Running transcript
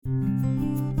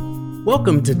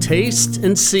Welcome to Taste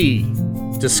and See,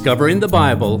 discovering the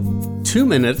Bible 2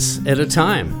 minutes at a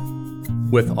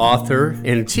time, with author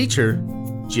and teacher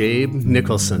Jabe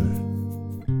Nicholson.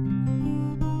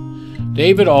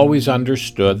 David always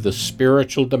understood the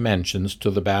spiritual dimensions to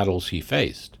the battles he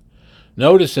faced.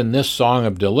 Notice in this song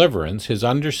of deliverance his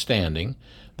understanding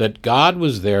that God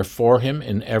was there for him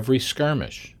in every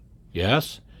skirmish.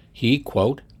 Yes, he,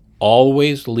 quote,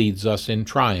 always leads us in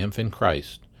triumph in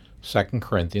Christ, 2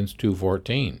 Corinthians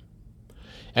 2:14.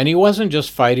 And he wasn't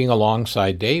just fighting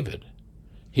alongside David.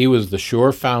 He was the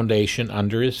sure foundation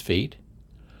under his feet,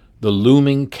 the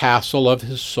looming castle of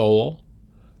his soul,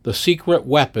 the secret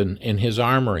weapon in his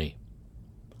armory.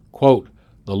 Quote,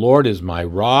 the Lord is my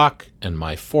rock and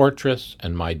my fortress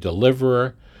and my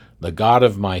deliverer, the God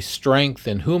of my strength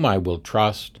in whom I will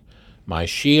trust, my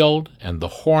shield and the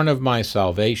horn of my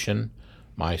salvation,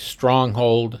 my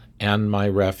stronghold and my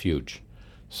refuge.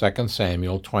 2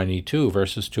 Samuel 22,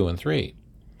 verses 2 and 3.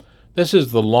 This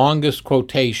is the longest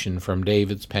quotation from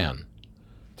David's pen,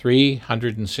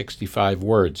 365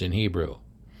 words in Hebrew,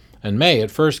 and may,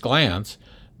 at first glance,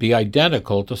 be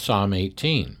identical to Psalm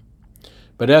 18.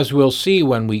 But as we'll see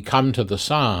when we come to the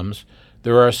Psalms,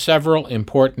 there are several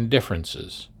important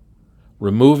differences,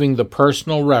 removing the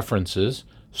personal references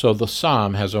so the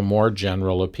psalm has a more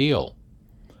general appeal.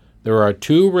 There are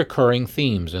two recurring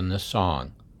themes in this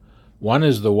song. One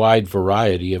is the wide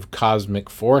variety of cosmic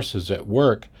forces at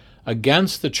work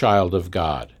against the child of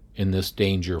God in this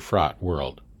danger-fraught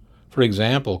world. For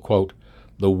example, quote,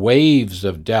 the waves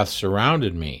of death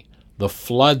surrounded me, the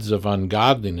floods of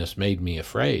ungodliness made me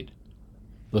afraid.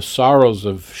 The sorrows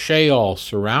of Sheol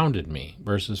surrounded me,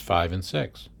 verses 5 and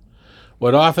 6.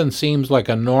 What often seems like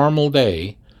a normal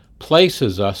day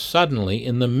places us suddenly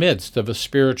in the midst of a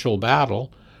spiritual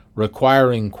battle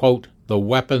requiring, quote, the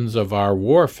weapons of our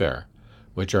warfare,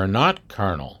 which are not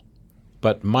carnal,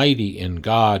 but mighty in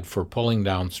God for pulling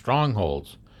down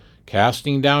strongholds,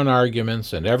 casting down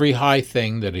arguments and every high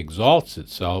thing that exalts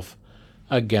itself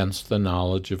against the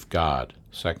knowledge of God.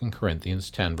 2 Corinthians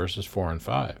 10, verses 4 and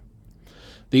 5.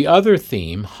 The other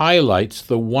theme highlights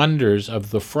the wonders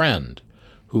of the friend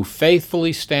who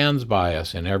faithfully stands by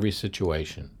us in every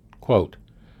situation. Quote,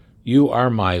 you are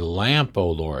my lamp, O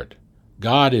Lord.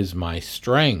 God is my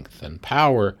strength and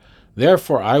power.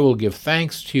 Therefore I will give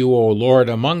thanks to you, O Lord,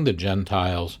 among the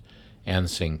Gentiles, and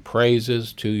sing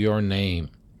praises to your name.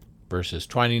 Verses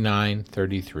 29,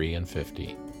 33, and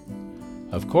 50.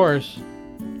 Of course,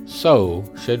 so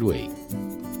should we.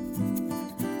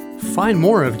 Find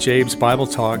more of Jabe's Bible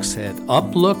Talks at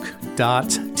uplook.tv.